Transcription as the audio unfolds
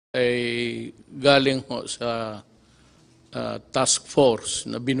ay galing ho sa task force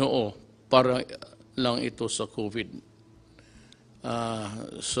na binuo para lang ito sa COVID.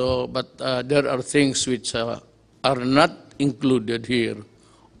 But there are things which are not included here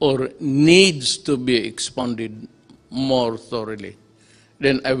or needs to be expounded more thoroughly.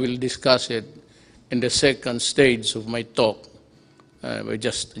 Then I will discuss it in the second stage of my talk by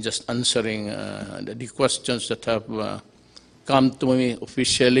just answering the questions that have come to me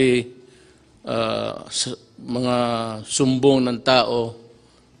officially, mga sumbong ng tao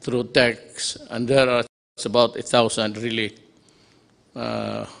through text, and there are about 1,000 really.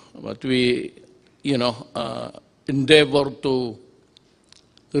 But we, endeavor to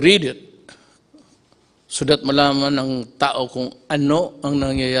read it so that malaman ng tao kung ano ang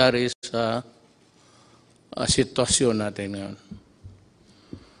nangyayari sa sitwasyon natin ngayon.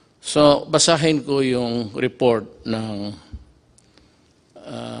 So, basahin ko yung report ng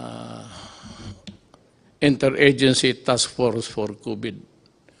Interagency Task Force for COVID.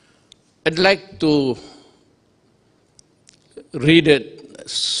 I'd like to read it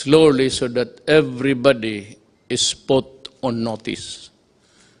slowly so that everybody is put on notice.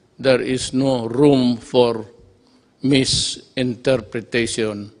 There is no room for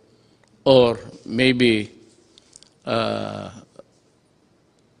misinterpretation or maybe a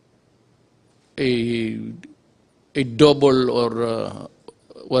double or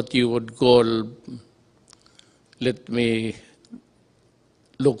what you would call, let me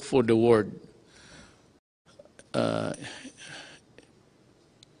look for the word, I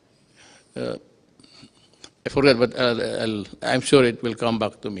forget, but I'm sure it will come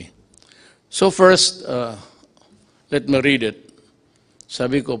back to me. So first, let me read it.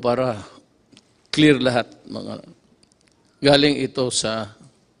 Sabi ko para clear lahat. Galing ito sa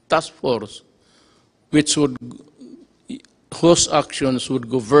task force whose actions would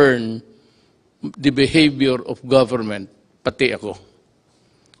govern the behavior of government, pati ako.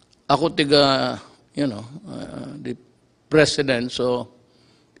 Ako tiga, the president, so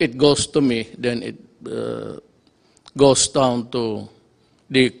it goes to me, then it goes down to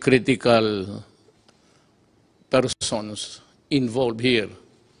the critical persons involved here.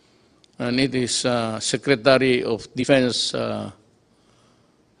 And it is Secretary of Defense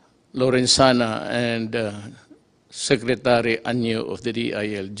Lorenzana and Secretary Anyo of the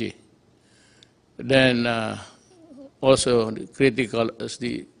DILG. Then also critical as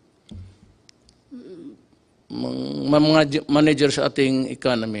the mga manager sa ating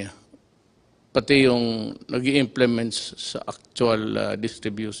economy, pati yung nag-i-implement sa actual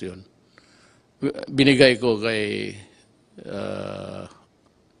distribution. Binigay ko kay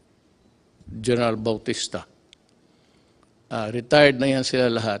General Bautista. Retired na yan sila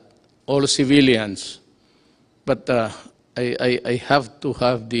lahat, all civilians. But I have to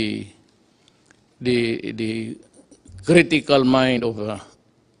have the critical mind of a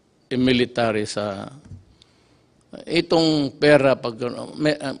military sa itong pera. Pag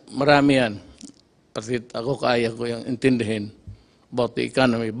marami yan, pati ako kaya ko yung intindihin about the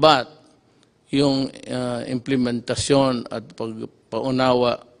economy. But yung implementasyon at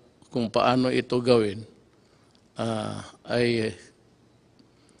pagpaunawa kung paano ito gawin, I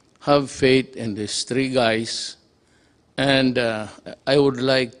have faith in these three guys, and I would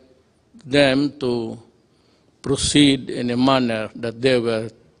like them to proceed in a manner that they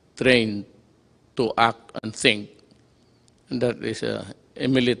were trained to act and think, and that is a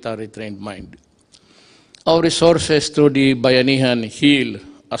military trained mind. Our resources through the Bayanihan Heal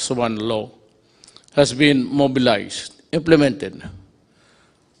as one law has been mobilized, implemented.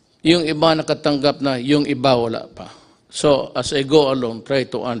 Yung iba nakatanggap na, yung iba wala pa. So, as I go along, try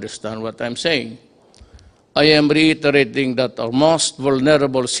to understand what I'm saying. I am reiterating that our most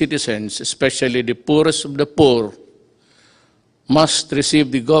vulnerable citizens, especially the poorest of the poor, must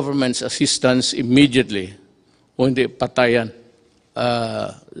receive the government's assistance immediately o hindi patayan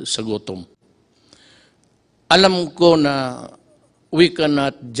sa gutom. Alam ko na we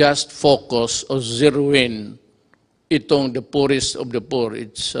cannot just focus or zero in itong the poorest of the poor.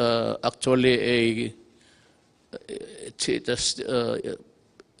 It's actually it has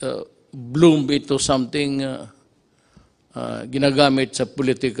bloom into something ginagamit sa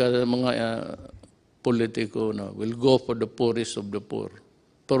politika, mga politiko na will go for the poorest of the poor.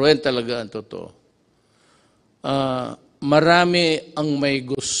 Pero yan talaga ang totoo. Marami ang may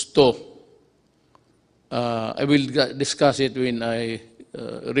gusto. I will discuss it when I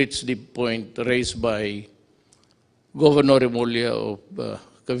reach the point raised by Governor Remulla of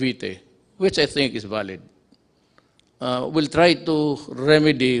Cavite, which I think is valid. We'll try to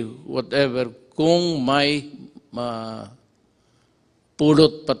remedy whatever kung may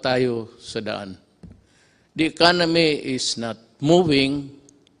mapulot pa tayo sa daan. The economy is not moving,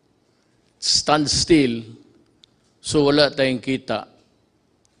 stand still, so wala tayong kita.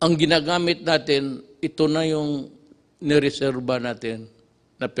 Ang ginagamit natin, ito na yung nireserba natin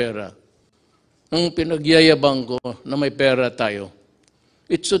na pera. Ang pinagyayabang ko na may pera tayo,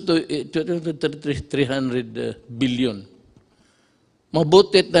 it's 300 billion.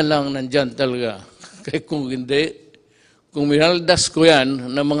 Mabutit na lang nandyan talaga. Kaya kung hindi, kung minaldas ko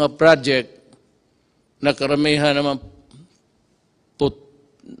yan ng mga project na karamihan naman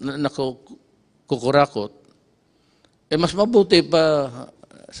kukurakot, mas mabuti pa,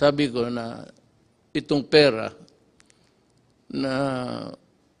 sabi ko, na itong pera na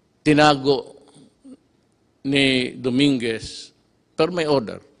tinago ni Dominguez, pero may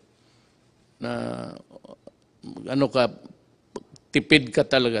order na tipid ka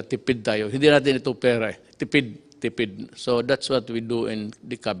talaga, tipid tayo. Hindi natin ito pera, tipid. So that's what we do in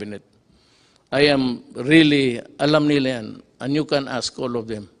the cabinet. I am really, alam nila yan, and you can ask all of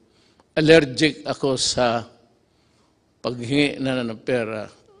them. Allergic ako sa paghingi na ng pera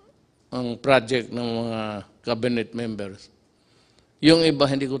ang project ng mga cabinet members. Yung iba,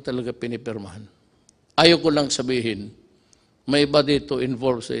 hindi ko talaga pinipirmahan. Ayaw ko lang sabihin, may iba dito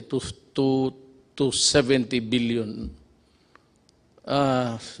involved sa 270 billion.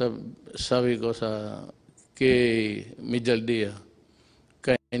 Sabi ko kay Mijaldia,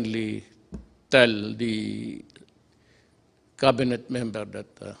 kindly tell the cabinet member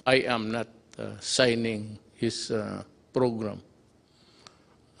that I am not signing his program.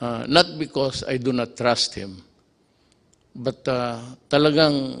 Not because I do not trust him, but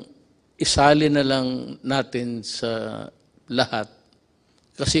talagang isali na lang natin sa lahat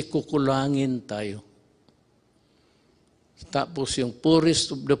kasi kukulangin tayo. Tapos yung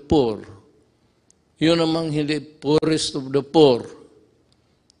poorest of the poor, yun namang hindi poorest of the poor,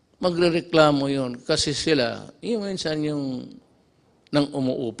 magrereklamo yun kasi sila, yung minsan yung nang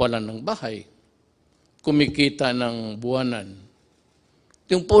umuupa lang ng bahay, kumikita ng buwanan.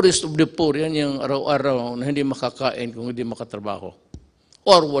 Yung poorest of the poor, yan yung araw-araw na hindi makakain kung hindi makatrabaho.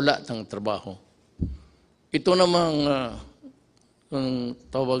 Or wala ng trabaho. Ito namang ang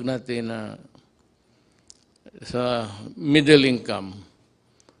tawag natin na sa middle income,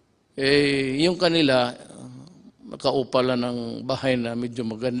 yung kanila, makaupa lang ng bahay na medyo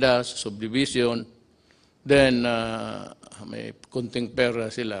maganda sa subdivision, then may kunting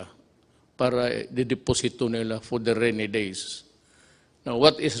pera sila para dideposito nila for the rainy days. Now,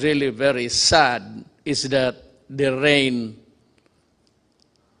 what is really very sad is that the rain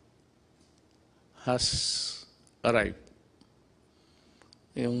has arrived.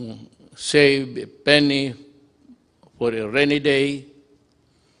 Yung save a penny for a rainy day,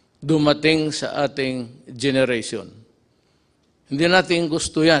 dumating sa ating generation. Hindi natin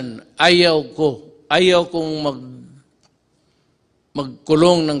gusto yan. Ayaw kong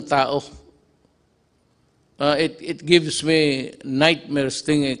magkulong ng tao. It gives me nightmares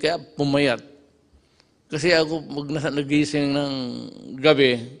thinking, kaya pumayat. Kasi ako, pag nagising ng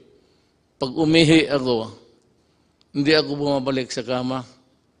gabi, pag umihi ako, hindi ako bumabalik sa kama.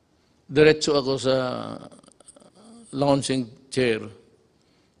 Diretso ako sa lounging chair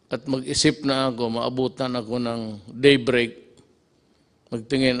at mag-isip na ako, maabutan ako ng daybreak,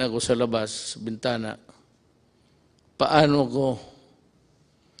 magtingin ako sa labas, sa bintana. Paano ko?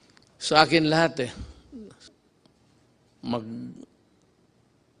 Sa akin lahat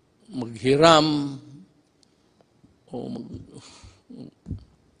maghiram o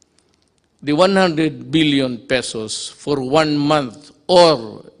the 100 billion pesos for 1 month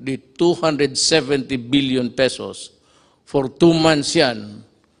or the 270 billion pesos for 2 months yan,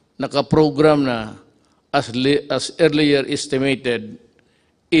 nakaprogram na as earlier estimated,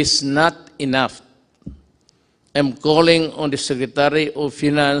 is not enough. I'm calling on the Secretary of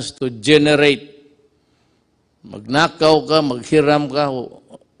Finance to generate. Magnakaw ka, maghiram ka,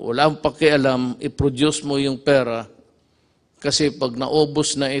 walang pakialam, i-produce mo yung pera kasi pag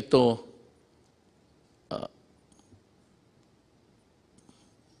naubos na ito,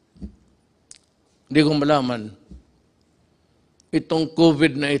 hindi ko malaman. Itong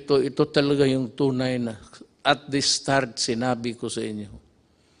COVID na ito talaga yung tunay na at the start sinabi ko sa inyo.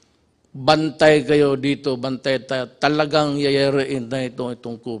 Bantay kayo dito, bantay tayo. Talagang yayarain na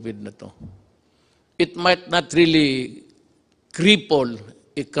itong COVID na ito. It might not really cripple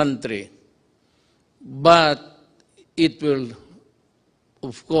a country, but it will,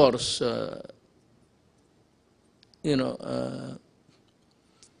 of course,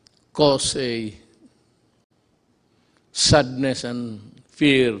 cause a sadness and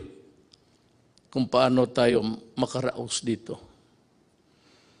fear kung paano tayo makaraos dito.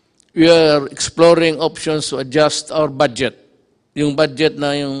 we are exploring options to adjust our budget. Yung budget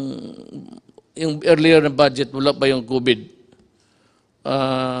na yung earlier na budget, wala pa yung COVID.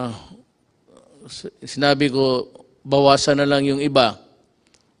 Sinabi ko, bawasan na lang yung iba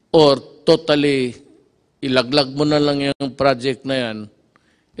or totally ilaglag mo na lang yung project na yan,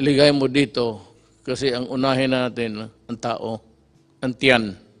 iligay mo dito kasi ang unahin natin, ang tao, ang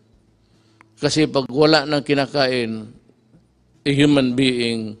tiyan. Kasi pag wala nang kinakain, a human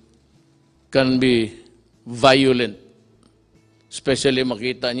being can be violent. Especially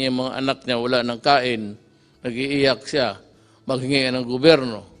makita niya yung mga anak niya wala nang kain, nag-iiyak siya, maghingi ng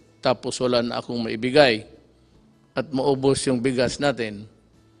gobyerno, tapos wala na akong maibigay at maubos yung bigas natin.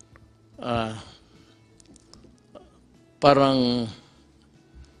 Parang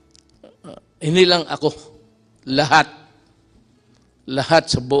hindi lang ako, lahat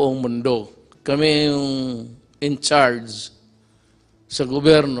sa buong mundo. Kami yung in charge sa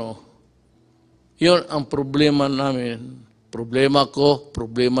gobyerno. Yun ang problema namin. Problema ko,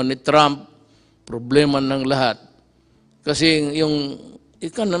 problema ni Trump, problema ng lahat. Kasi yung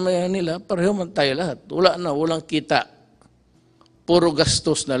economy nila, pareho man tayo lahat. Walang kita. Puro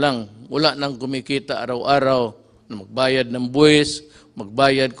gastos na lang. Wala nang kumikita araw-araw na magbayad ng buwis,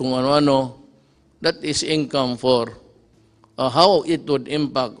 magbayad kung ano-ano. That is income for how it would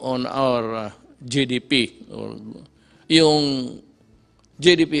impact on our GDP. Yung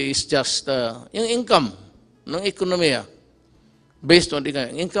GDP is just yung income ng ekonomiya based on the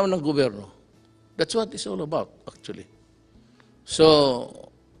income ng gobyerno. That's what it's all about, actually. So,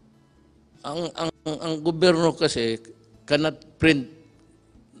 ang gobyerno kasi cannot print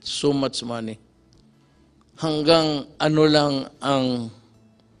so much money. Hanggang ano lang ang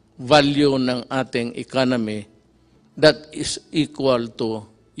value ng ating economy that is equal to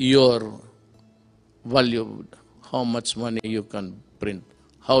your value, how much money you can print,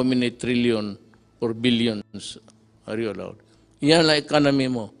 how many trillion or billions are you allowed. Yan ang economy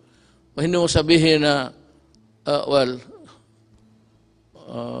mo. Hindi mo sabihin na,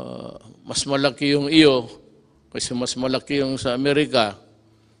 mas malaki yung iyo kasi mas malaki yung sa Amerika.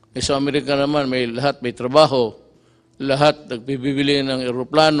 Sa Amerika naman, lahat may trabaho. Lahat nagpibili ng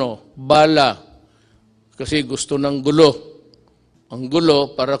eroplano, bala, kasi gusto ng gulo. Ang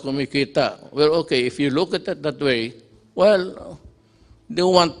gulo para kumikita. Well, okay, if you look at it that way, well, they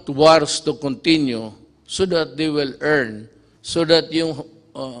want wars to continue so that they will earn, so that yung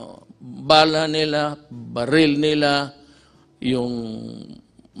bala nila, baril nila, yung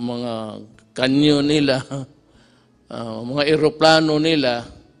mga kanyo nila, mga eroplano nila,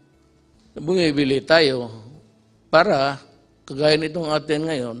 bumibili tayo para, kagaya nitong atin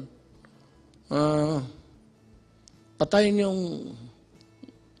ngayon, patayin yung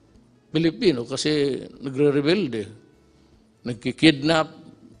Pilipino kasi nagre-rebelde, nagkikidnap,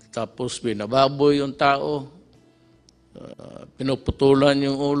 tapos binababoy yung tao, pinuputulan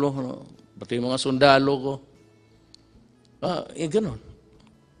yung ulo, pati yung mga sundalo ko. Ganon.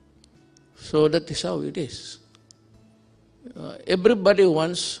 So that is how it is. Everybody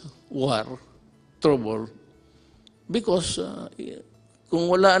wants war, trouble, because kung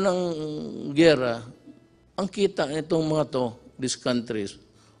wala ng gera, ang kita nitong mga to, these countries,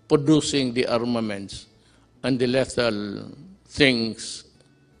 producing the armaments and the lethal things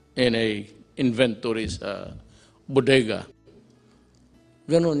in a inventory sa bodega.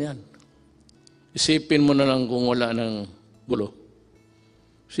 Ganon yan. Isipin mo na lang kung wala ng gulo.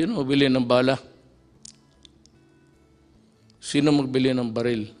 Sino magbili ng bala? Sino magbili ng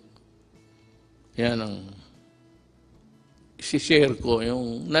baril? Yan ang isi-share ko,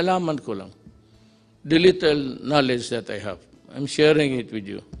 yung nalaman ko lang. The little knowledge that I have. I'm sharing it with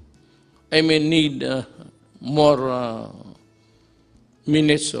you. I may need more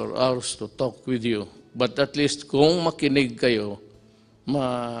minutes or hours to talk with you. But at least kung makinig kayo,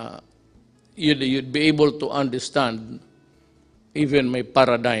 you'd be able to understand even my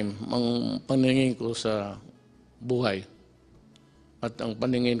paradigm, ang paningin ko sa buhay. At ang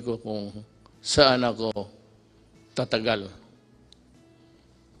paningin ko kung saan ako tatagal.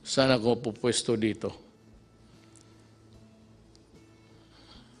 Saan ako pupwesto dito.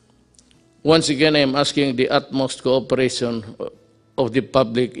 Once again, I am asking the utmost cooperation of the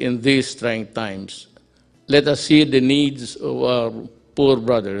public in these trying times. Let us see the needs of our poor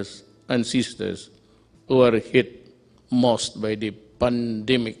brothers and sisters who are hit most by the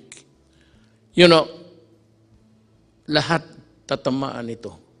pandemic. You know, lahat tatamaan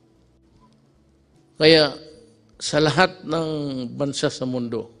ito. Kaya sa lahat ng bansa sa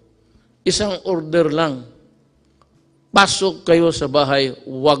mundo, isang order lang, pasok kayo sa bahay,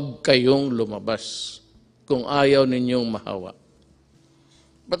 huwag kayong lumabas kung ayaw ninyong mahawa.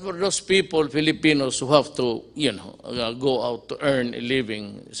 But for those people, Filipinos who have to, go out to earn a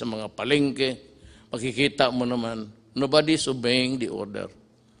living sa mga palengke, makikita mo naman, nobody's obeying the order.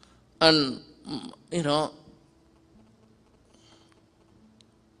 And,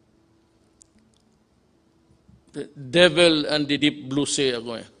 the devil and the deep blue sea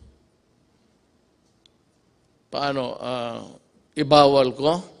ako eh. Paano, ibawal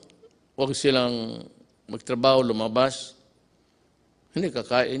ko, huwag silang magtrabaho, lumabas, hindi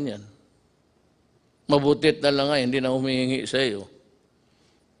kakain yan. Mabutit na lang nga, hindi na humihingi sa iyo.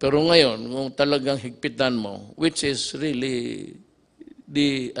 Pero ngayon, kung talagang higpitan mo, which is really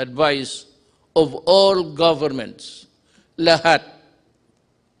the advice of all governments, lahat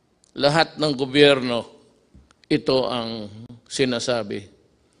ng gobyerno, ito ang sinasabi.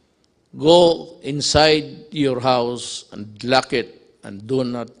 Go inside your house and lock it and do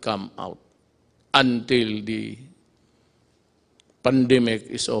not come out until the pandemic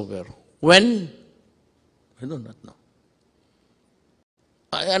is over. When? I do not know.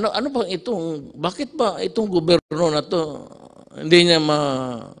 Ano ba itong, bakit ba itong gobyerno na to hindi niya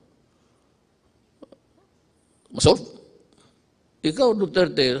ma-solve? Ikaw,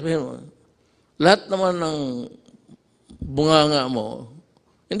 Duterte, lahat naman ng bunganga mo,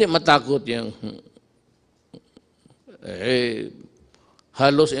 hindi matakot yung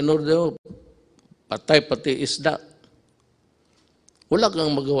halos in order, patay pati isda. Wala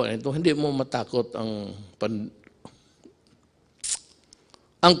kang magawa nito, hindi mo matakot ang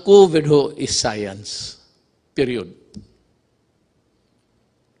COVID ho is science. Period.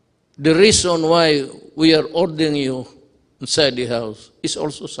 The reason why we are ordering you inside the house is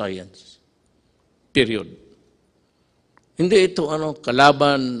also science. Period. Hindi ito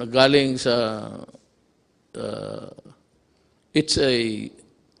kalaban na galing sa it's a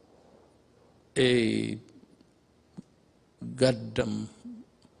goddamn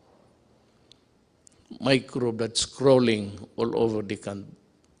microbe that's crawling all over the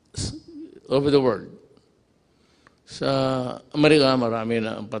world. Sa Amerika, marami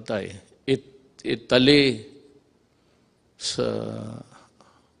na ang patay. Italy,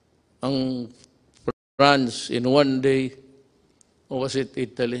 ang France, in one day, or was it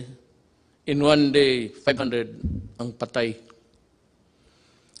Italy? In one day, 500 ang patay.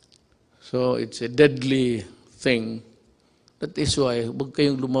 So it's a deadly thing. That is why, huwag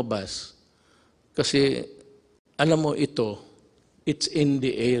kayong lumabas. Kasi, alam mo ito, it's in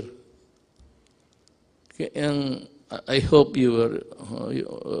the air. I hope you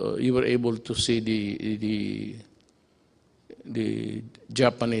were able to see the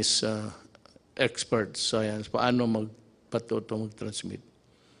Japanese expert science, paano mag-transmit.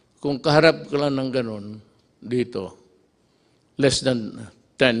 Kung kaharap ka lang ng ganon, dito, less than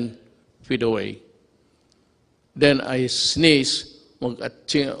 10 feet away, then I sneeze,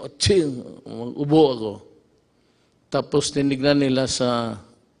 mag-ubo ako. Tapos tinignan nila sa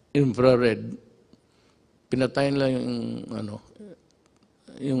infrared, pinatayin lang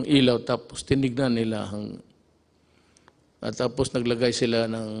yung ilaw, tapos tinignan nila at tapos naglagay sila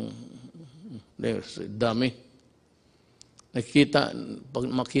ng dami. Pag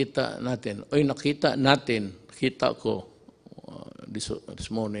makita natin, nakita ko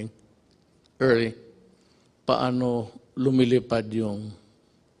this morning, early, paano lumilipad yung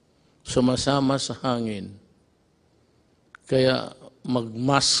sumasama sa hangin. Kaya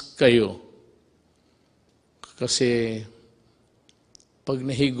mag-mask kayo. Kasi pag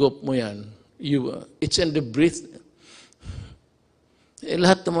nahigop mo yan, it's in the breath.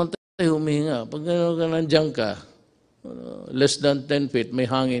 Lahat naman tayo humihinga. Pag nandiyan ka, less than 10 feet, may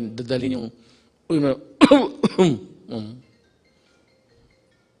hangin, dadalhin yung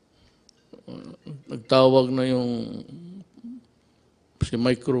nagtawag na yung si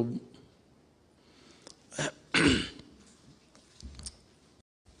microbe.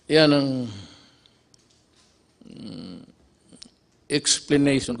 Yan ang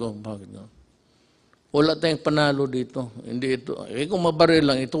explanation ko bakit no. Wala tayong panalo dito. Hindi ito. Kung mabaril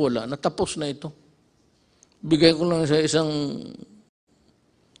lang ito, wala. Natapos na ito. Bigay ko lang sa isang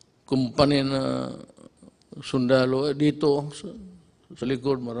kumpanya na sundalo. Dito, sa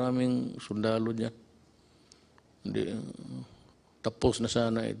likod, maraming sundalo dyan. Hindi, tapos na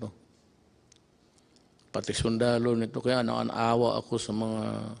sana ito. Pati sundalo nito. Kaya nakanawa ako sa mga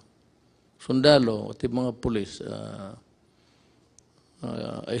sundalo, at mga pulis.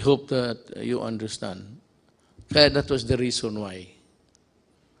 I hope that you understand. Kaya that was the reason why.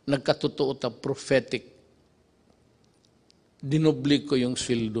 Nagkatotoo prophetic. Dinoblik ko yung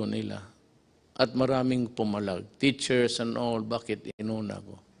sweldo nila. At maraming pumalag. Teachers and all, bakit inuna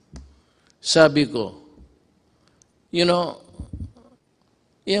ko? Sabi ko,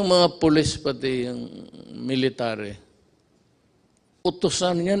 Yung mga pulis pati yung military,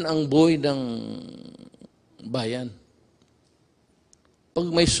 utusan yan ang buhay ng bayan. Pag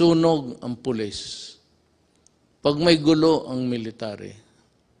may sunog ang pulis, pag may gulo ang military,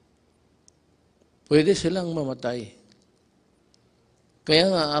 pwede silang mamatay. Kaya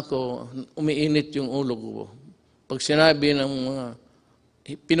nga ako, umiinit yung ulo ko. Pag sinabi ng mga,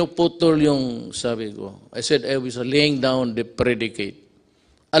 pinuputol yung sabi ko, I said I was laying down the predicate.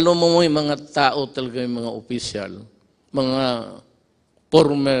 Alam mo yung mga tao talaga, yung mga opisyal, mga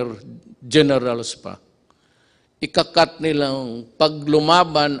former generals pa, ikakat nilang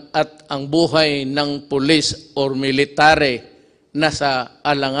paglumaban at ang buhay ng pulis or military nasa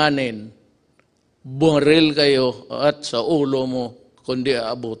alanganin, bumaril kayo at sa ulo mo, kundi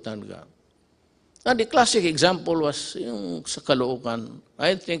aabutan ka. And the classic example was yung sa Caloocan.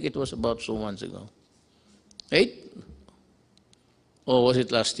 I think it was about 2 months ago. 8? Or was it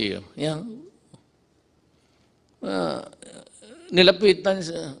last year? Yeah.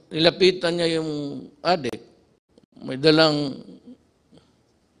 Nilapitan niya yung adik. May dalang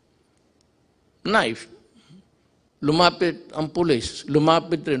knife. Lumapit ang pulis.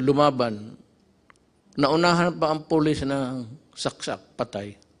 Lumapit rin, lumaban. Naunahan pa ang pulis na saksak,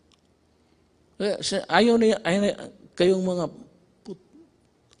 patay. Ayaw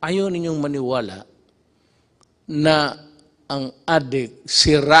ninyong maniwala na ang adik,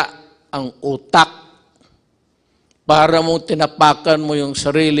 sira ang utak para mo tinapakan mo yung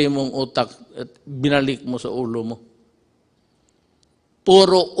sarili mong utak at binalik mo sa ulo mo.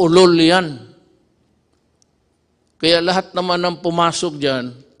 Puro ulol yan. Kaya lahat naman ng pumasok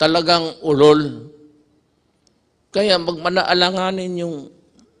dyan, talagang ulol. Kaya pag manaalanganin yung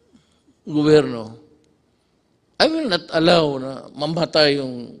gobyerno, I will not allow na mamatay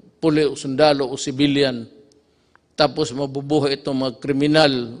yung puli o sundalo o civilian tapos mabubuhay itong mga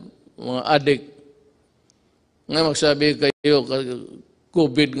kriminal, mga adik. Ngayon magsabi kayo,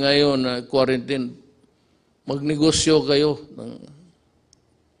 COVID ngayon, quarantine, magnegosyo kayo.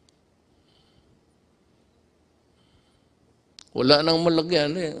 Wala nang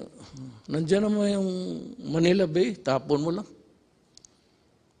malagyan eh. Nandiyan naman yung Manila Bay, tapon mo lang.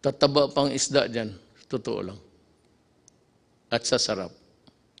 Tataba pang isda dyan, totoo lang. At sasarap.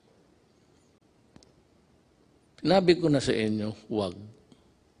 Sinabi ko na sa inyo, huwag.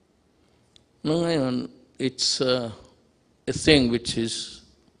 No, ngayon, it's a thing which is,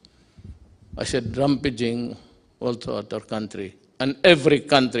 I said, rampaging all throughout our country. And every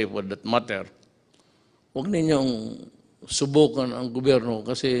country for that matter. Huwag ninyong subukan ang gobyerno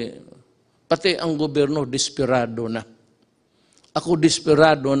kasi pati ang gobyerno desperado na. Ako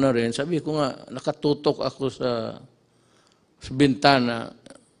desperado na rin. Sabi ko nga, nakatutok ako sa bintana.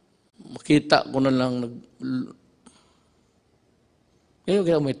 Makita ko na lang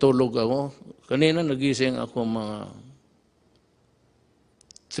kaya may tulog ako. Kanina nagising ako mga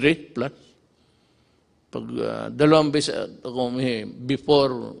 3 plus. Pag 2 beses ako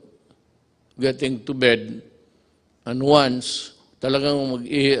before getting to bed, and once, talagang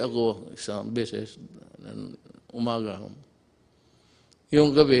mag-ihi ako 1 beses, umaga.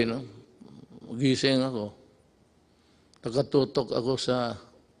 Yung gabi, no, magising ako. Nakatutok ako sa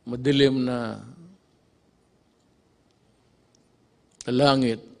madilim na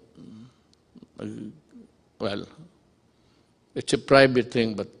langit. Well, it's a private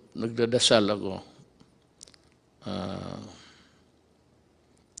thing, but nagdadasal ako.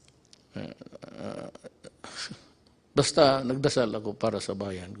 Basta nagdasal ako para sa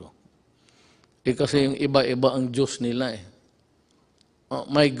bayan ko. Kasi yung iba-iba ang Diyos nila eh.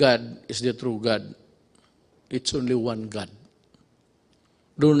 My God is the true God. It's only one God.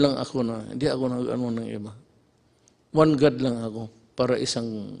 Doon lang ako na, hindi ako nag-ano ng iba. One God lang ako. Para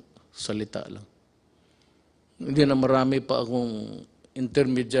isang salita lang. Hindi na marami pa akong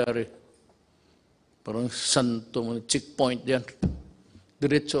intermediary. Parang santo, checkpoint yan.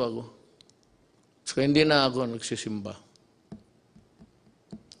 Diretso ako. So hindi na ako nagsisimba.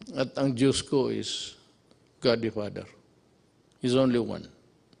 At ang Diyos ko is God the Father. He's only one.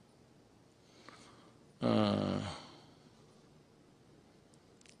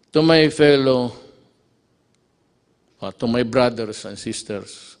 To my fellow to my brothers and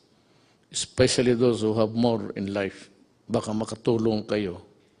sisters, especially those who have more in life, baka makatulong kayo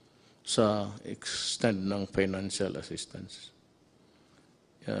sa extent ng financial assistance.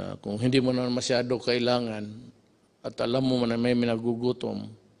 Kung hindi mo na masyado kailangan at alam mo na may minagugutom,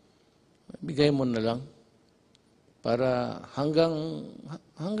 bigay mo na lang para hanggang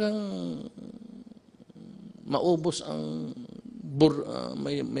maubos ang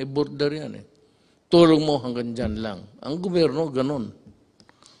may border yan eh. Tulong mo hanggang dyan lang. Ang gobyerno, ganun.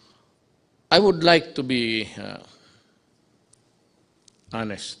 I would like to be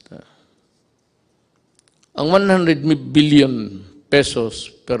honest. Ang 100 billion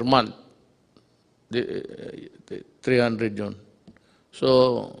pesos per month, 300 yun. So,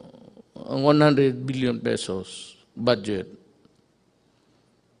 ang 100 billion pesos budget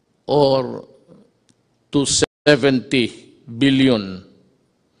or 270 billion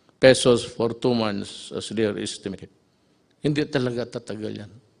pesos for 2 months as they are estimated. Hindi talaga tatagal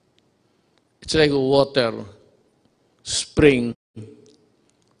yan. It's like water, spring.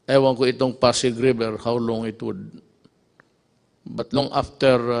 Ewan ko itong Pasig River, how long it would. But long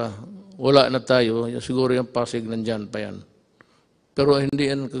after wala na tayo, siguro yung Pasig nandyan pa yan. Pero hindi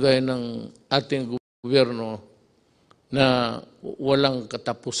yan kagaya ng ating gobyerno na walang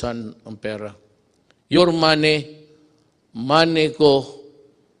katapusan ang pera. Your money, money ko,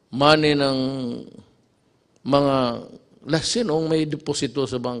 money ng mga sinong may deposito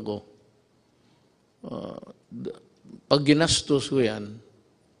sa bangko. Pag ginastos ko yan,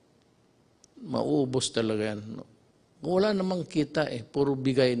 mauubos talaga yan. Wala namang kita puro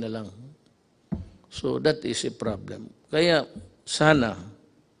bigay na lang. So that is a problem. Kaya sana,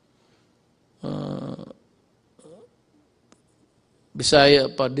 Bisaya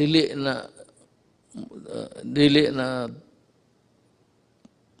pa, dili na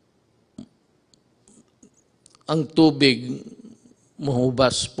ang tubig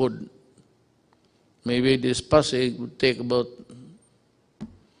mahubas po. Maybe this Pasig would take about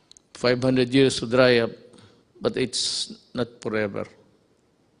 500 years to dry up, but it's not forever.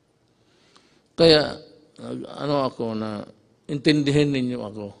 Kaya, ako na, intindihin ninyo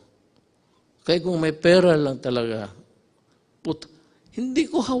ako. Kaya kung may pera lang talaga, hindi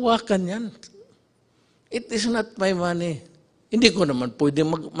ko hawakan yan. It is not my money. Hindi ko naman pwede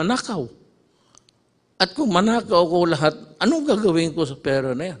manakaw. At kung manakaw ko lahat, anong gagawin ko sa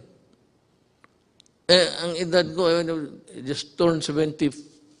pera na yan? Ang edad ko, just turned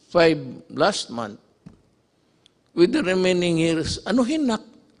 75 last month. With the remaining years, anuhin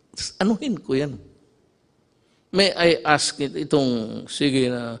ko yan. May I ask itong, sige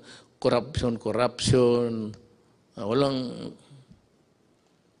na, corruption, walang,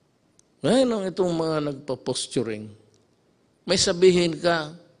 ngayon itong mga nagpa-posturing, may sabihin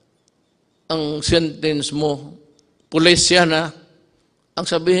ka, ang sentence mo, pulis yan ang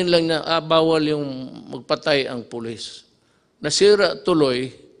sabihin lang na, bawal yung magpatay ang pulis. Nasira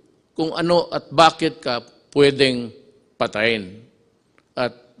tuloy kung ano at bakit ka pwedeng patayin.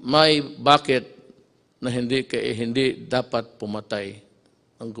 At may bakit na hindi dapat pumatay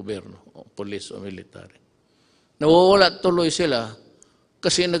ang gobyerno, o pulis o military. Nawawala tuloy sila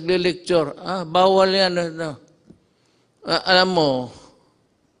kasi nagle-lecture, bawal yan. Alam mo,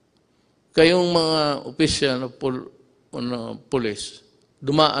 kayong mga opisyal na pulis,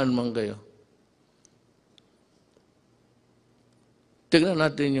 dumaan man kayo. Tignan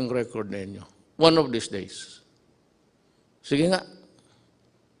natin yung record ninyo. One of these days. Sige nga.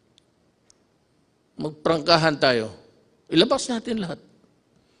 Magprangkahan tayo. Ilabas natin lahat.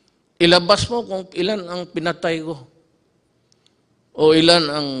 Ilabas mo kung ilan ang pinatay ko. O ilan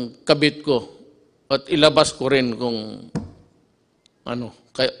ang kabit ko. At ilabas ko rin kung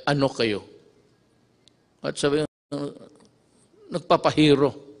ano kayo. At sabi nagpapahiro.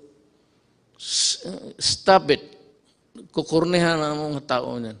 Stop it. Kukurnihan ang mga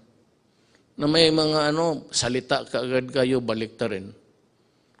tao niyan. Na may mga salita kaagad kayo, balik ta rin.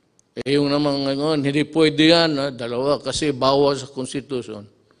 Yung naman ngayon, hindi pwede yan, dalawa, kasi bawal sa konstitusyon.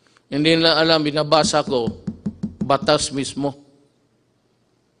 Hindi nila alam, binabasa ko, batas mismo.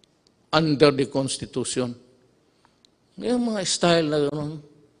 Under the Constitution. Yung mga style na gano'n.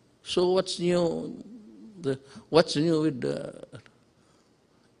 So what's new? What's new with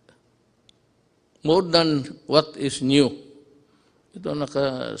more than what is new? Ito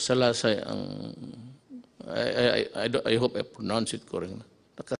nakasalasay ang I hope I pronounce it correctly.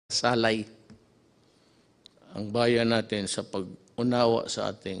 Nakasalay ang bayan natin sa pag-unawa sa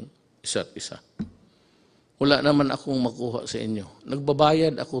ating isa't isa. Wala naman akong makuha sa inyo.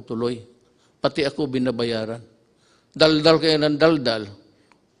 Nagbabayad ako tuloy. Pati ako binabayaran. Daldal kayo ng daldal.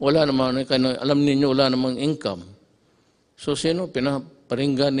 Wala naman, alam ninyo, wala namang income. So, sino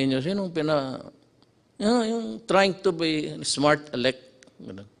pinaparinggan ninyo? Sino yung trying to be smart elect.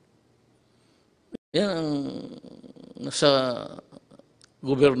 Yan ang nasa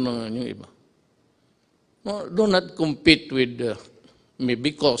gobyerno ng iba. No, do not compete with me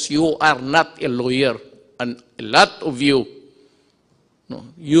because you are not a lawyer. And a lot of you,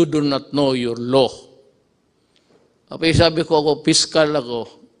 you do not know your law. Sabi ko ako, fiscal ako,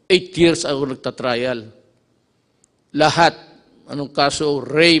 8 years ako nagtatrial. Lahat, Anong kaso?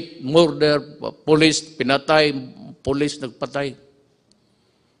 Rape, murder, police, pinatay, police nagpatay.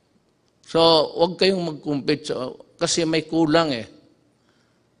 So, huwag kayong mag-compete kasi may kulang eh.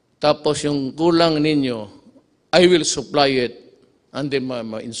 Tapos yung kulang ninyo, I will supply it and then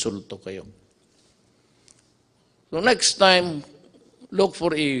ma-insulto kayo. So next time, look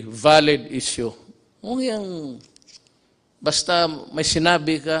for a valid issue. Kung yung basta may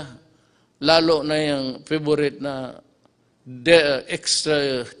sinabi ka, lalo na yung favorite na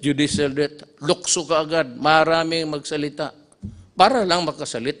extrajudicial death, lukso ka agad, maraming magsalita. Para lang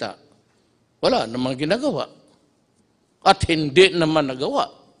makasalita. Wala namang ginagawa. At hindi naman nagawa.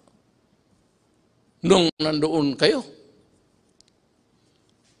 Nung nandoon kayo.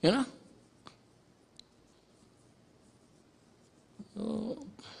 Yun na.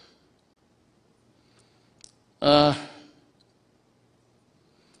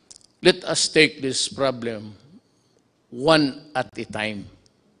 Let us take this problem one at a time.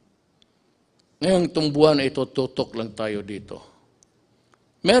 Ngayong tumbuhan ito, tutok lang tayo dito.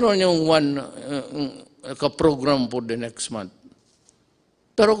 Meron yung one ka-program for the next month.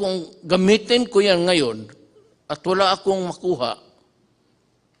 Pero kung gamitin ko yan ngayon at wala akong makuha,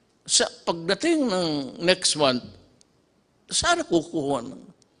 sa pagdating ng next month, saan kukuha?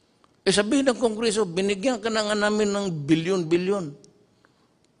 Sabihin ng Kongreso, binigyan ka na nga namin ng bilyon-bilyon.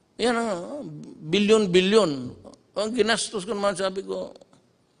 Yan ang bilyon-bilyon. Ang ginastos ko naman, sabi ko,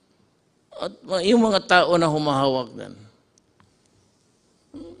 at yung mga tao na humahawak din,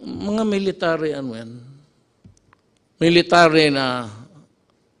 mga military, ano yan, military na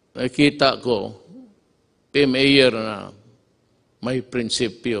nakita ko, mayor na may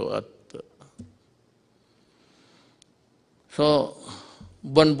prinsipyo at so,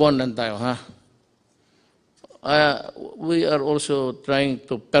 buwan-buwan lang tayo, ha? We are also trying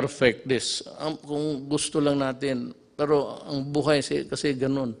to perfect this. Kung gusto lang natin, pero ang buhay kasi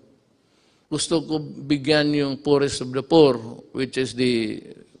ganun. Gusto ko bigyan yung poorest of the poor, which is the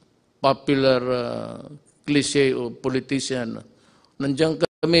popular cliche o politician. Nandiyan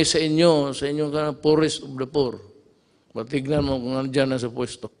kami sa inyo ka poorest of the poor. Patignan mo kung nandiyan na sa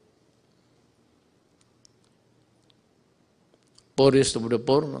pwesto. Poorest of the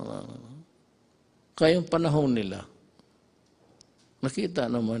poor. Kayong panahon nila, nakita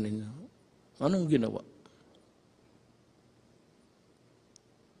naman ninyo, anong ginawa?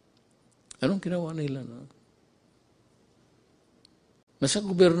 Anong ginawa nila? Nasa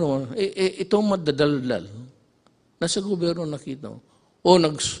gobyerno, itong madadaldal, nasa gobyerno nakita. O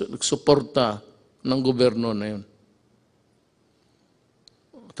nagsuporta ng gobyerno na yun.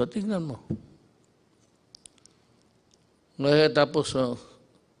 Tatignan mo. Ngayon tapos,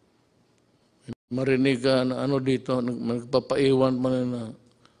 marinig ka na ano dito, nagpapaiwan man na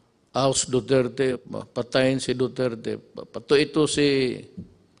House Duterte, patayin si Duterte. Pato ito si,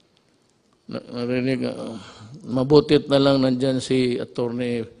 narinig, mabutit na lang nandyan si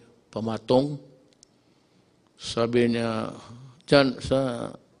Attorney Pamatong. Sabi niya, dyan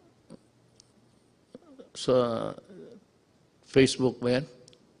sa Facebook ba yan?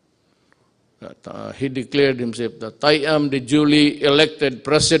 He declared himself that I am the duly elected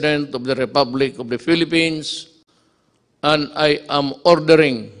President of the Republic of the Philippines and I am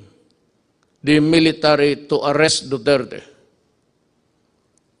ordering the military to arrest Duterte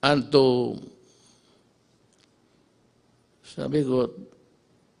and to, sabi ko,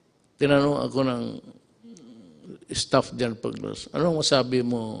 tinanong ako ng staff dyan paglas, anong masabi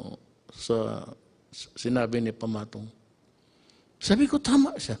mo sa sinabi ni Pamatong? Sabi ko,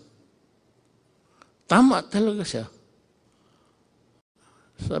 tama siya. Tama talaga siya.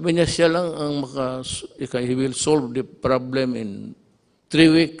 Sabi niya, siya lang ang he will solve the problem in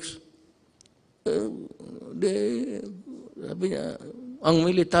 3 weeks. Sabi niya, ang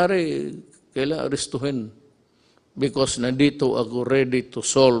military, kailangan arestuhin because nandito ako ready to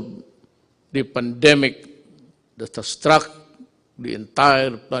solve the pandemic that has struck the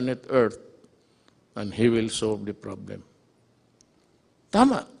entire planet Earth and he will solve the problem.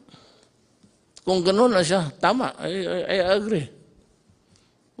 Tama. Kung gano'n na siya, tama, I agree.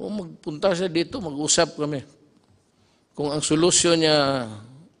 Kung magpunta siya dito, mag-usap kami. Kung ang solusyon niya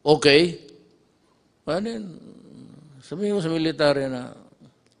okay, then, sabihin mo sa military na,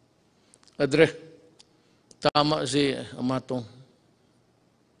 Adre, tama si Amatong.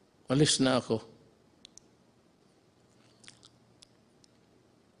 Alis na ako.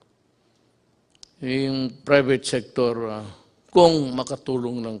 Yung private sector, kung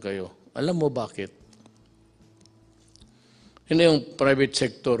makatulong lang kayo, alam mo bakit? Hindi yung private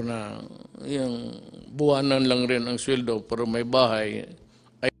sector na yung buwanan lang rin ang sweldo pero may bahay,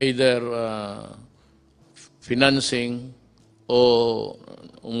 either financing o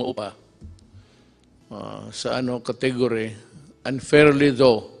umuupa sa category, unfairly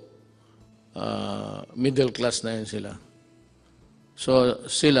though, middle class na yun sila. So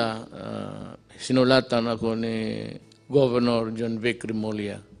sila, sinulatan ako ni Governor John Vic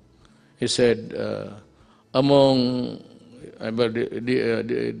Remulla. He said, among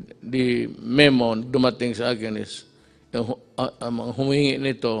the memo dumating sa akin is, ang humingi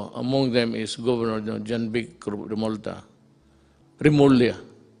nito, among them is Governor John Vic Remulla,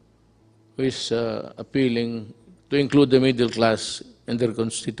 who is appealing to include the middle class in their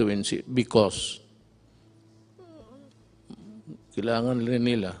constituency because kailangan rin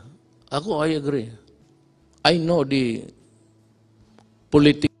nila. Ako, I agree. I know the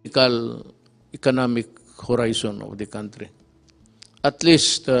political, economic horizon of the country. At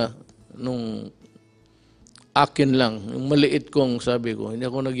least, nung akin lang, yung maliit kong sabi ko, hindi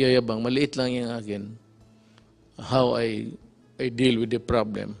ako nagyayabang, maliit lang yung akin, how I deal with the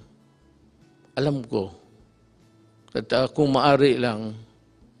problem. Alam ko, at kung maari lang,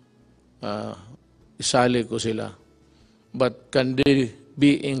 isali ko sila. But can they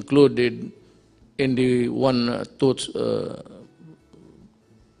be included in the 270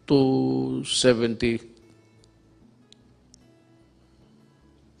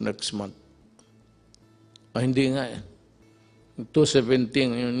 next month? Hindi nga eh.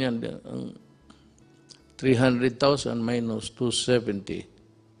 217, yun yan. 300,000 minus 270.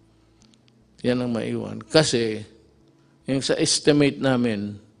 Yan ang maiwan. Kasi, yung sa estimate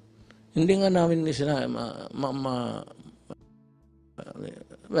namin, hindi nga namin sila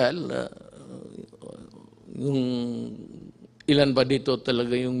yung ilan ba dito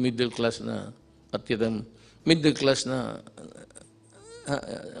talaga yung middle class na at yung middle class na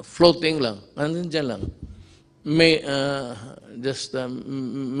floating lang, andun dyan lang, may just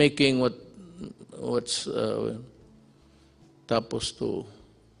making what's tapos to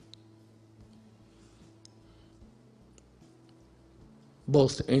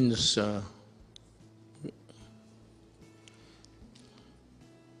both ends.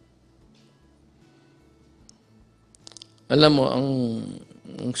 Alam mo,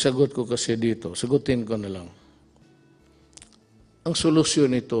 ang sagot ko kasi dito, sagutin ko na lang. Ang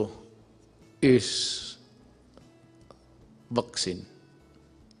solusyon nito is vaccine.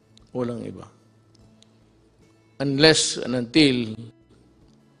 Walang iba. Unless and until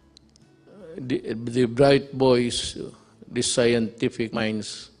the bright boys, the scientific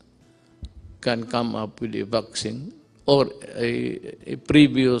minds can come up with a vaccine or a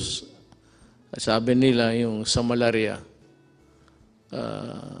previous, sabi nila yung sa malaria.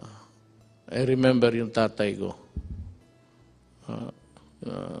 I remember yung tatay ko.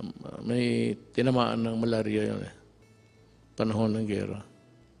 May tinamaan ng malaria yun eh. Panahon ng gera.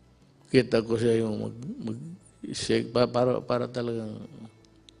 Kita ko siya yung mag-shake para talagang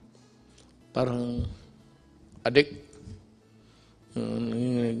parang addict.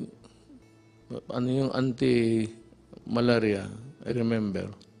 Ano yung anti-malaria, I remember.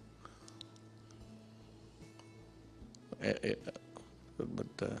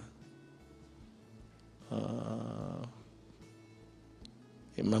 But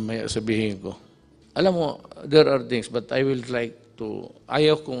mamaya sabihin ko. Alam mo, there are things, but I will like to,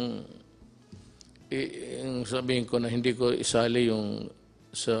 ayaw kong sabihin ko na hindi ko isali yung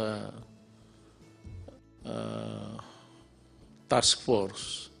sa task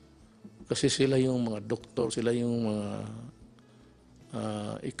force. Kasi sila yung mga doktor, sila yung mga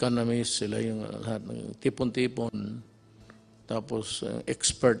economists, sila yung lahat ng tipon-tipon. Tapos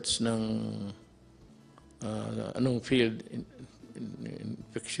experts ng anong field,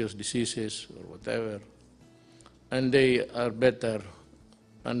 infectious diseases or whatever. And they are better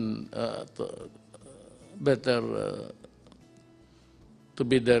and to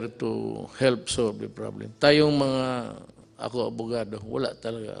be there to help solve the problem. Tayong mga, ako abogado, wala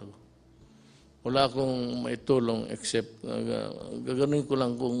talaga ako. Wala akong maitulong except gagawin ko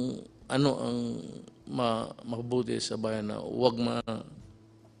lang kung ano ang mabuti sa bayan na huwag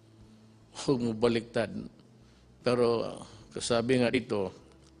baliktad. Pero kasabi nga dito,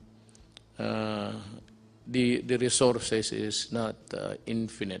 the resources is not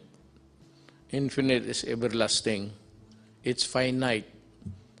infinite. Infinite is everlasting. It's finite.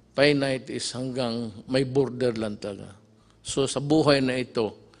 Finite is hanggang may border lang talaga. So sa buhay na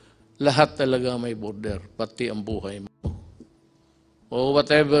ito, lahat talaga may border, pati ang buhay mo. O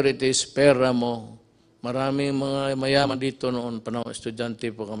whatever it is, pera mo. Maraming mga mayaman dito noon, panahon estudyante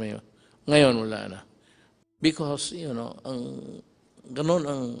po kami. Ngayon wala na. Because, ganun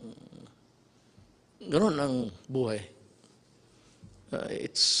ang buhay.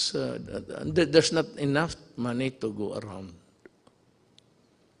 There's not enough money to go around.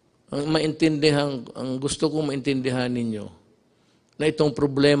 ang gusto kong maintindihan ninyo, na itong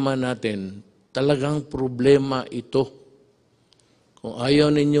problema natin, talagang problema ito. Kung ayaw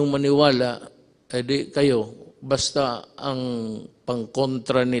ninyong maniwala, edi kayo, basta ang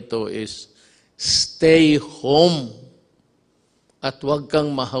pangkontra nito is stay home at huwag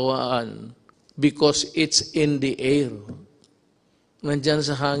kang mahawaan because it's in the air. Nandyan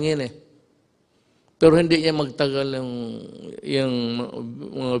sa hangin eh. Pero hindi niya magtagal yung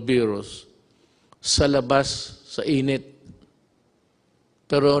mga virus sa labas, sa init.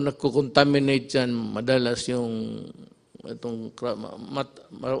 Pero nagkukontaminate yan, madalas yung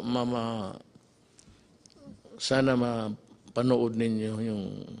sana mapanood ninyo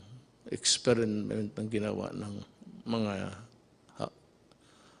yung experiment ng ginawa ng mga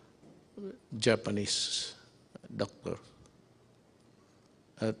Japanese doctor.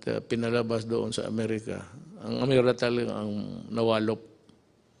 At pinalabas doon sa Amerika. Ang Amerika talaga ang nawalop.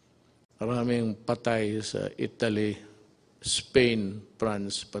 Maraming patay sa Italy, Spain,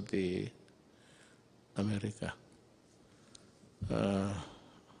 France, pati Amerika.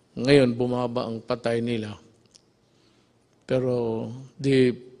 Ngayon, bumaba ang patay nila. Pero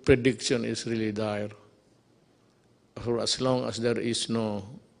the prediction is really dire. For as long as there is no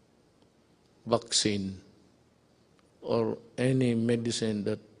vaccine or any medicine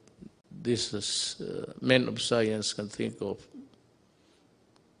that these men of science can think of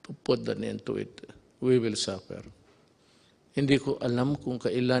to put an end to it, we will suffer. Hindi ko alam kung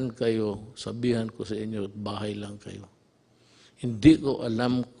kailan kayo, sabihan ko sa inyo, bahay lang kayo. Hindi ko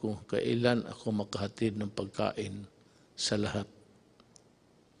alam kung kailan ako makahatid ng pagkain sa lahat.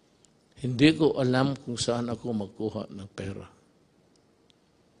 Hindi ko alam kung saan ako magkuha ng pera.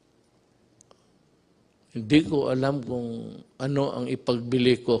 Hindi ko alam kung ano ang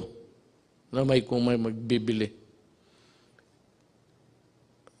ipagbili ko na kung may magbibili.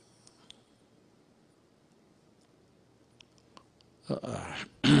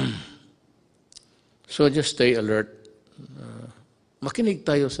 So just stay alert. Makinig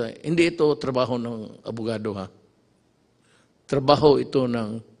tayo sa, hindi ito trabaho ng abogado ha. Trabaho ito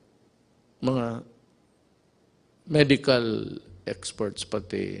ng mga medical experts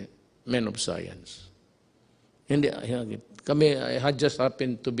pati men of science. Hindi, kami, I just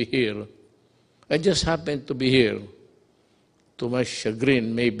happened to be here. I just happened to be here. To my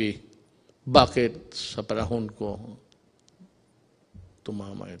chagrin, maybe. Bakit sa panahon ko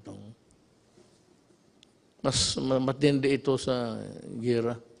tumama itong mas matindi ito sa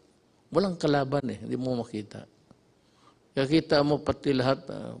gira. Walang kalaban eh, hindi mo makita. Kaya kita mo pati lahat,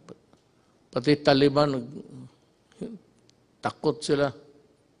 pati Taliban, takot sila.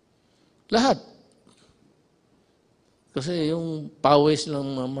 Lahat. Kasi yung pawis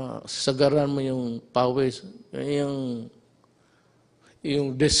lang, sagaran mo yung pawis, yung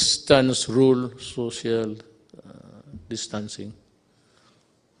distance rule, social distancing.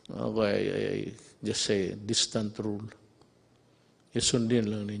 Okay, I just say distant rule. Isundin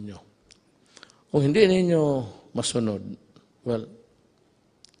lang ninyo. Kung hindi ninyo masunod, well,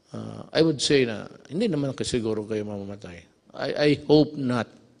 I would say na hindi naman kasiguro kayo mamamatay. I hope not.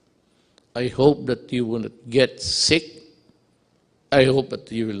 I hope that you will not get sick. I hope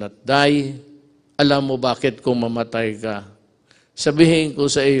that you will not die. Alam mo bakit kung mamatay ka? Sabihin ko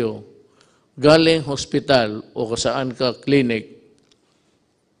sa iyo, galing hospital o saan ka clinic,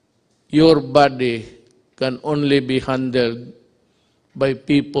 your body can only be handled by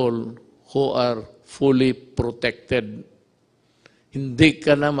people who are fully protected. Hindi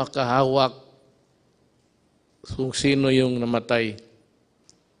ka na makahawak kung sino yung namatay.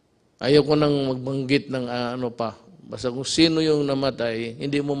 Ayaw ko nang magbanggit ng ano pa. Basta kung sino yung namatay,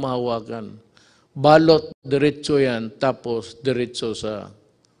 hindi mo mahawakan. Balot, diretso yan, tapos diretso sa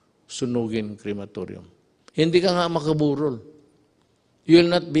sunugin crematorium. Hindi ka nga makaburol. You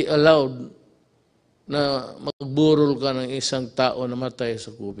will not be allowed na magburol ka ng isang tao na matay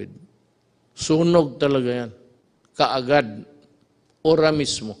sa COVID. Sunog talaga yan. Kaagad. Ora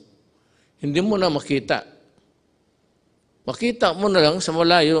mismo. Hindi mo na makita. Makita mo na lang sa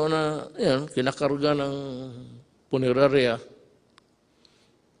malayo na yan, kinakarga ng punerarya,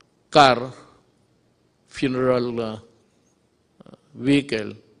 car, funeral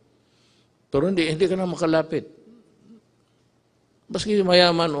vehicle. Pero hindi ka na makalapit. Baski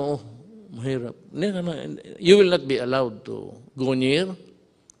mayaman o mahirap. You will not be allowed to go near,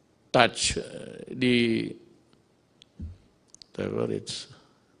 touch the terrorists.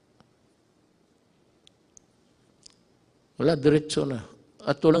 Wala, diretso na.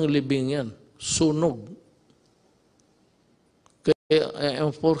 At walang libing yan. Sunog. Kaya I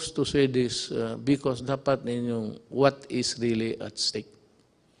am forced to say this because dapat ninyong what is really at stake.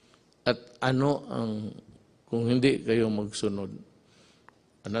 At ano ang, kung hindi kayo magsunod?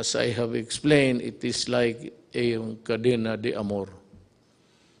 And as I have explained, it is like yung kadena de amor.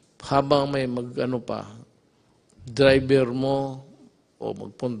 Habang may driver mo, o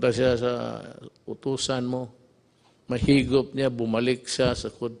magpunta siya sa utusan mo, mahigop niya, bumalik siya sa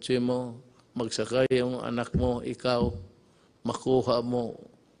kotse mo, magsakay yung anak mo, ikaw, makuha mo.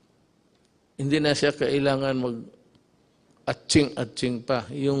 Hindi na siya kailangan mag-atching pa.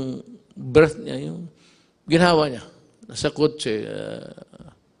 Yung birth niya, yung ginawa niya, nasa kotse,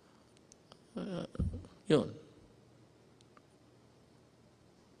 yun.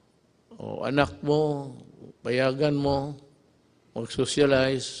 O anak mo, payagan mo,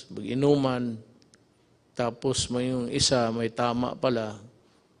 mag-socialize, mag-inuman, tapos may yung isa, may tama pala,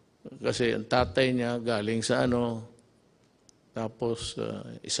 kasi ang tatay niya galing sa tapos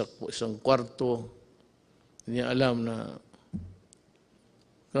isang kwarto, hindi niya alam na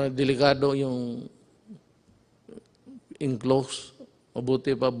delikado yung enclose,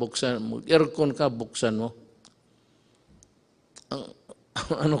 mabuti pa buksan, mag-aircon ka, buksan mo.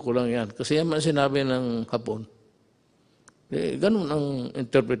 Ano ko lang yan, kasi yan man sinabi ng Hapon. Ganun ang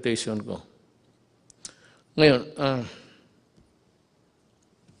interpretation ko. Ngayon,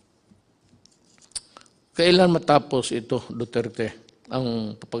 kailan matapos ito, Duterte,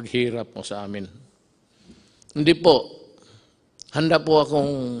 ang paghirap mo sa amin? Hindi po. Handa po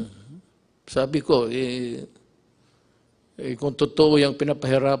akong, sabi ko, kung totoo yung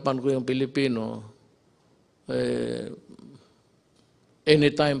pinapahirapan ko yung Pilipino,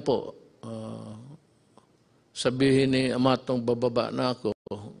 anytime po, sabihin ni Amatong bababa na ako,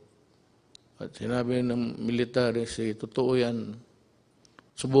 at sinabi ng military, totoo yan,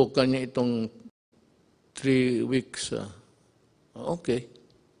 subukan niya itong 3 weeks. Okay.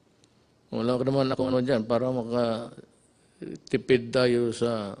 Wala ko naman ako dyan para makatipid tayo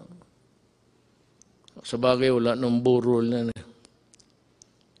sa bagay, wala nang burol na.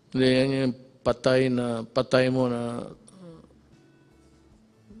 Hindi yan yung patay mo na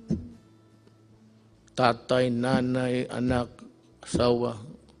tatay, nanay, anak, asawa,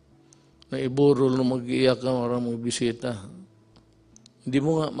 na iburol na mag-iiyak ka, maraming bisita. Hindi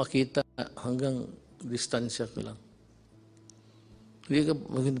mo nga makita hanggang distansya ka lang. Hindi ka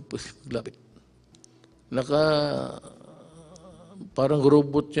maglapit. Parang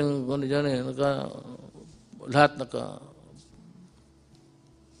robot yung dyan lahat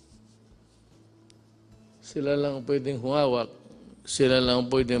sila lang pwedeng humawak, sila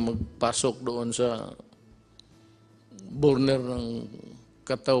lang pwedeng magpasok doon sa burner ng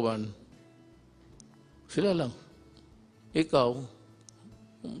katawan. Sila lang. Ikaw,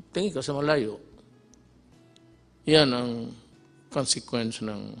 tingin ka sa malayo. Yan ang consequence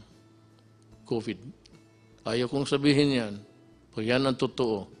ng COVID. Ayaw kong sabihin yan. Pag yan ang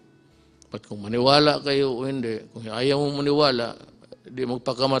totoo. At kung maniwala kayo o hindi, kung ayaw mo maniwala, di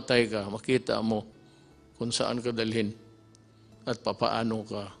magpakamatay ka, makita mo kung saan ka dalhin at papaano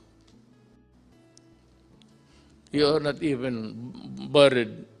ka. You are not even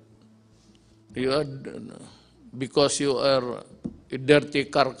buried. Because you are a dirty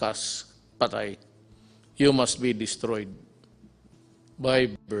carcass, patay, you must be destroyed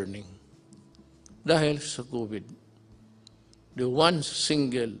by burning. Dahil sa COVID. The one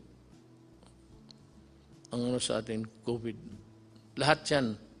single sa atin, COVID. Lahat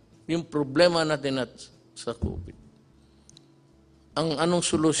yan. Yung problema natin sa COVID. Anong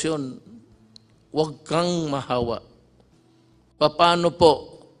solusyon? Huwag kang mahawa. Paano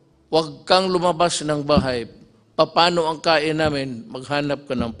po? Huwag kang lumabas ng bahay. Paano ang kain namin? Maghanap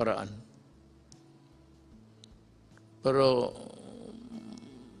ka ng paraan. Pero,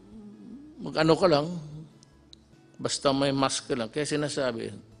 mag-ano ka lang, basta may mask ka lang. Kaya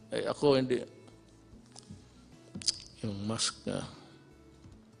sinasabi, ako hindi, yung mask na,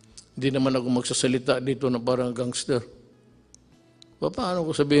 hindi naman ako magsasalita dito na parang gangster. Paano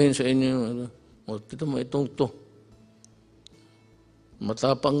ko sabihin sa inyo, ito mo itong to.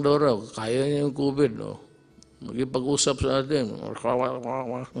 Matapang daw raw, kaya niya yung COVID. Magipag-usap sa atin.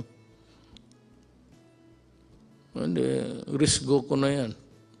 Hindi, risgo ko na yan.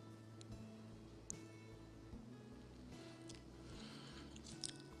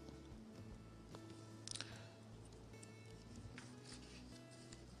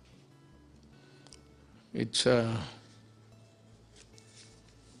 It's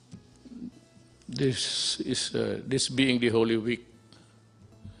this being the Holy Week,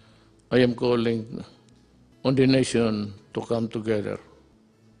 I am calling on the nation to come together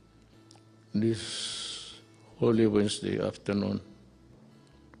this Holy Wednesday afternoon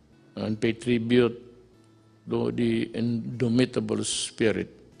and pay tribute to the indomitable spirit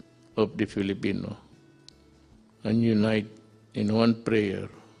of the Filipino and unite in one prayer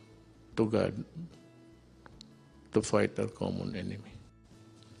to God to fight our common enemy.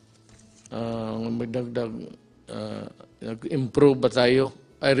 Magdagdag, nag-improve ba tayo?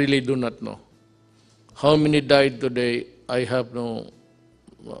 I really do not know. How many died today? I have no,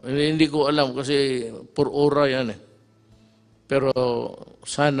 hindi ko alam kasi per ora yan eh. Pero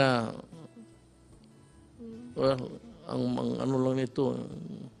sana, well, ang ano lang nito,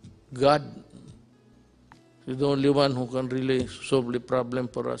 God is the only one who can really solve the problem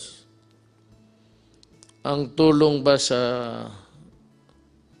for us. Ang tulong ba sa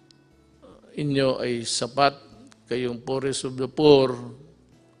inyo ay sapat? Kayong poorest of the poor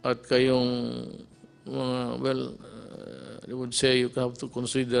at kayong well, I would say you have to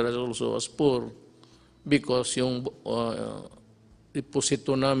consider us also as poor because yung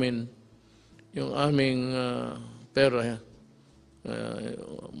deposito namin, yung aming pera,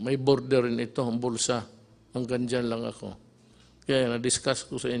 may border rin ito, ang bulsa. Hanggang dyan lang ako. Kaya na-discuss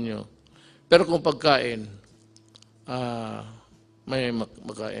ko sa inyo. Pero kung pagkain, may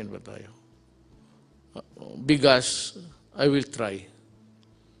makain ba tayo? Bigas, I will try.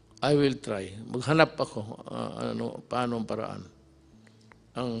 I will try. Maghanap ako paano ang paraan.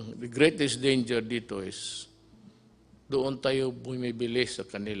 The greatest danger dito is doon tayo bumibili sa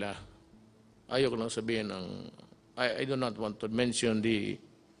kanila. Ayoko lang sabihin I do not want to mention the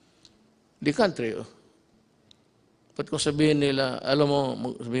country. But kung sabihin nila, alam mo,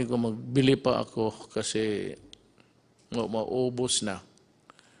 sabihin ko, magbili pa ako kasi maubos na.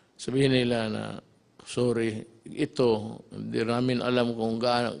 Sabihin nila na, sorry, ito, hindi namin alam kung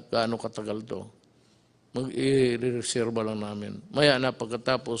gaano katagal to. Mag-i-reserva lang namin. Maya na,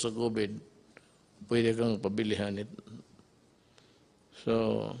 pagkatapos sa COVID, pwede kang pabilihan ito. So,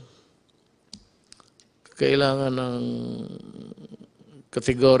 kailangan ng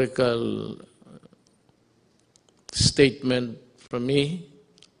categorical statement from me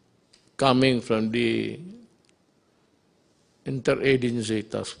coming from the Interagency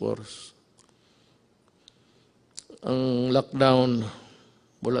Task Force. Ang lockdown,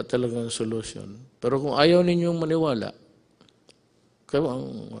 wala talagang solution. Pero kung ayaw ninyong maniwala,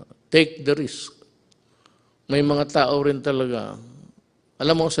 take the risk. May mga tao rin talaga,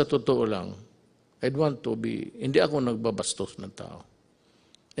 alam mo sa totoo lang, I'd want to be, hindi ako nagbabastos ng tao.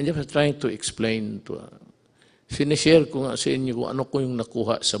 And I'm trying to explain to sinishare ko nga sa inyo kung ano ko yung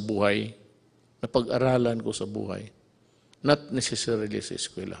nakuha sa buhay, na pag-aralan ko sa buhay. Not necessarily sa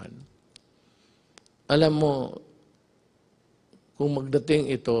eskwelahan. Alam mo, kung magdating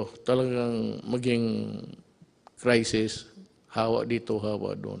ito, talagang maging crisis, hawa dito,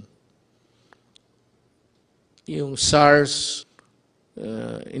 hawa doon. Yung SARS,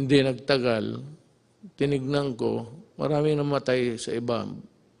 hindi nagtagal, tinignan ko, maraming namatay sa iba.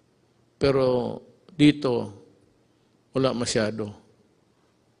 Pero dito, wala masyado.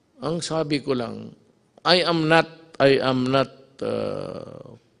 Ang sabi ko lang, I am not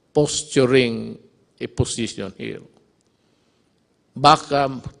posturing a position here.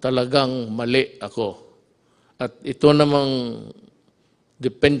 Baka talagang mali ako. At ito namang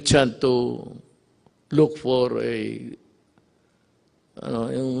depensyent to look for a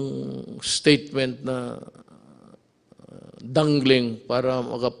yung statement na dangling para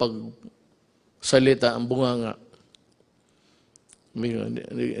makapagsalita ang bunganga.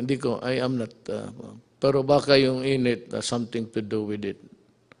 Hindi ko, I am not, pero baka yung init something to do with it.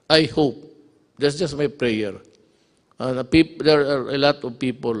 I hope, that's just my prayer. There are a lot of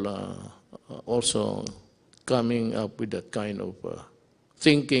people also coming up with that kind of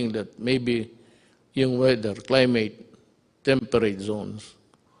thinking that maybe yung weather, climate, temperate zones,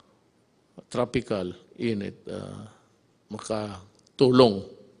 tropical, init, makatulong.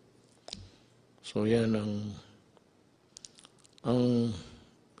 So yan ang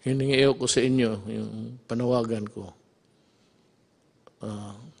hiningi ko sa inyo, yung panawagan ko.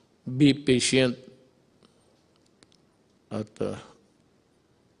 Be patient at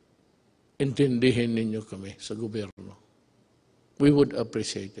intindihin ninyo kami sa gobyerno. We would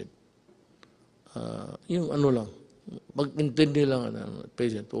appreciate it. Yung ano lang, mag-intindi lang,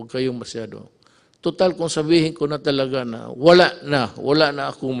 patient, huwag kayong masyado. Total, kung sabihin ko na talaga na wala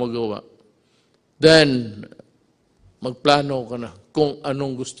na akong magawa, then magplano ka na kung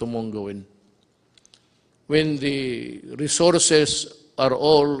anong gusto mong gawin. When the resources are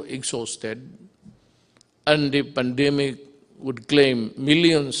all exhausted and the pandemic would claim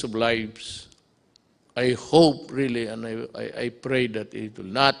millions of lives, I hope really and I pray that it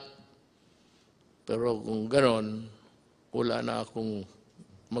will not. Pero kung ganon, wala na akong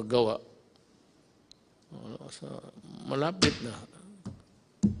magawa. Malapit na.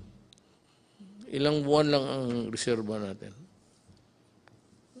 ilang buwan lang ang reserba natin.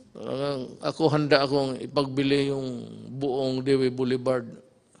 Ako handa akong ipagbili yung buong Dewey Boulevard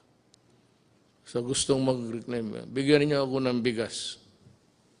sa gustong mag-reclaim. Bigyan niyo ako ng bigas.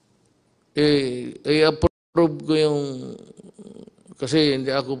 I-approve ko yung, kasi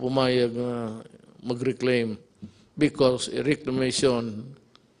hindi ako pumayag na mag-reclaim because reclamation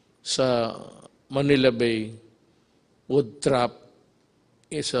sa Manila Bay would trap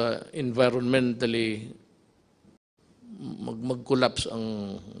is environmentally mag-collapse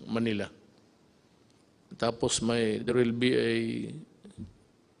ang Manila. Tapos there will be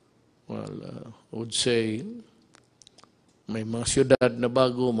I would say, may mga syudad na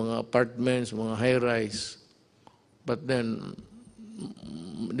bago, mga apartments, mga high-rise. But then,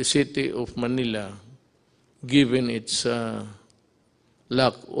 the city of Manila, given its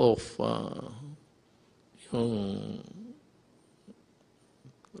lack of yung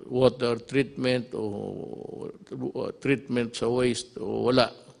water treatment o treatment sa waste o wala.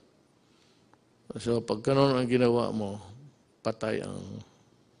 So pag ganun ang ginawa mo, patay ang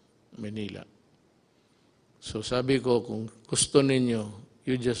Manila. So sabi ko, kung gusto ninyo,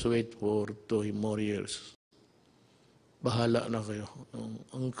 you just wait for 2 more years. Bahala na kayo.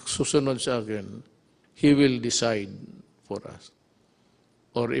 Ang susunod sa akin, He will decide for us.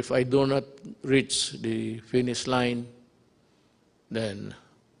 Or if I do not reach the finish line, then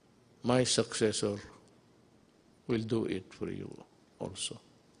my successor will do it for you also.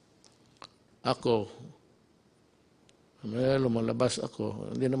 Ako, lumalabas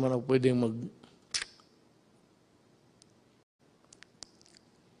ako, hindi naman ako pwedeng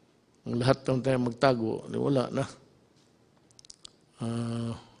ang lahat ng tayo magtago, wala na.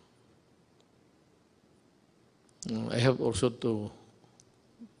 I have also to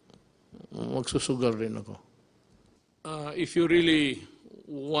magsusugal rin ako. If you really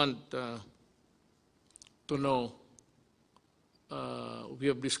want to know, we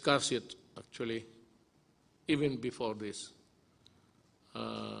have discussed it actually even before this.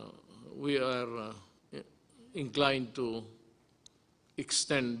 We are inclined to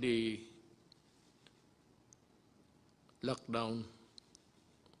extend the lockdown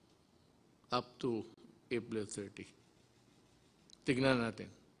up to April 30. Tignan natin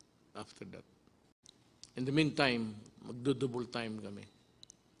after that. In the meantime, magdo-double time kami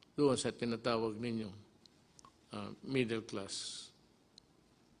doon sa tinatawag ninyong middle class.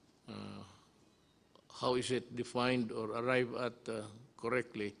 How is it defined or arrived at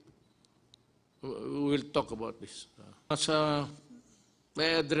correctly? We will talk about this.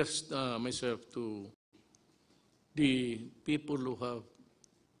 I addressed myself to the people who have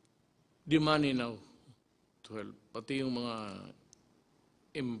the money now to help, pati yung mga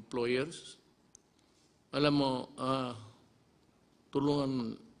employers. Alam mo,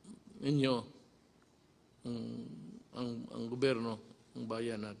 tulungan ninyo ang gobyerno, ang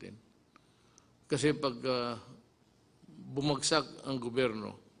bayan natin. Kasi pag bumagsak ang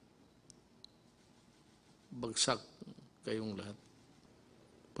gobyerno, bagsak kayong lahat.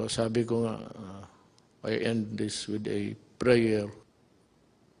 Sabi ko nga, I end this with a prayer.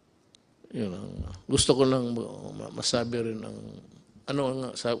 Yun, gusto ko lang masabi rin ano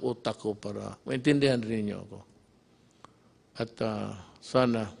nga sa utak ko para maintindihan rin niyo ako. At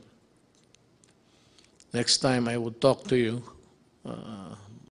sana, next time I would talk to you,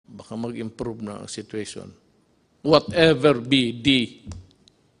 baka mag-improve na ang situation. Whatever be the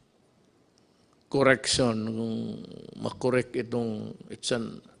correction, kung makorek itong, it's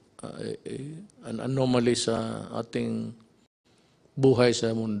an anomaly sa ating buhay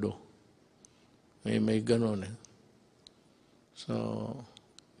sa mundo. May ganon eh. So,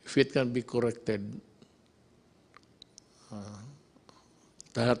 if it can be corrected,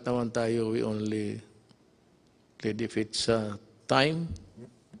 lahat naman tayo, we only did if it's time.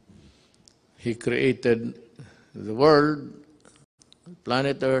 He created the world,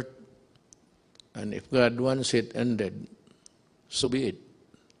 planet Earth, and if God wants it ended, so be it.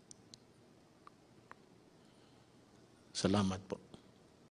 Salamat po.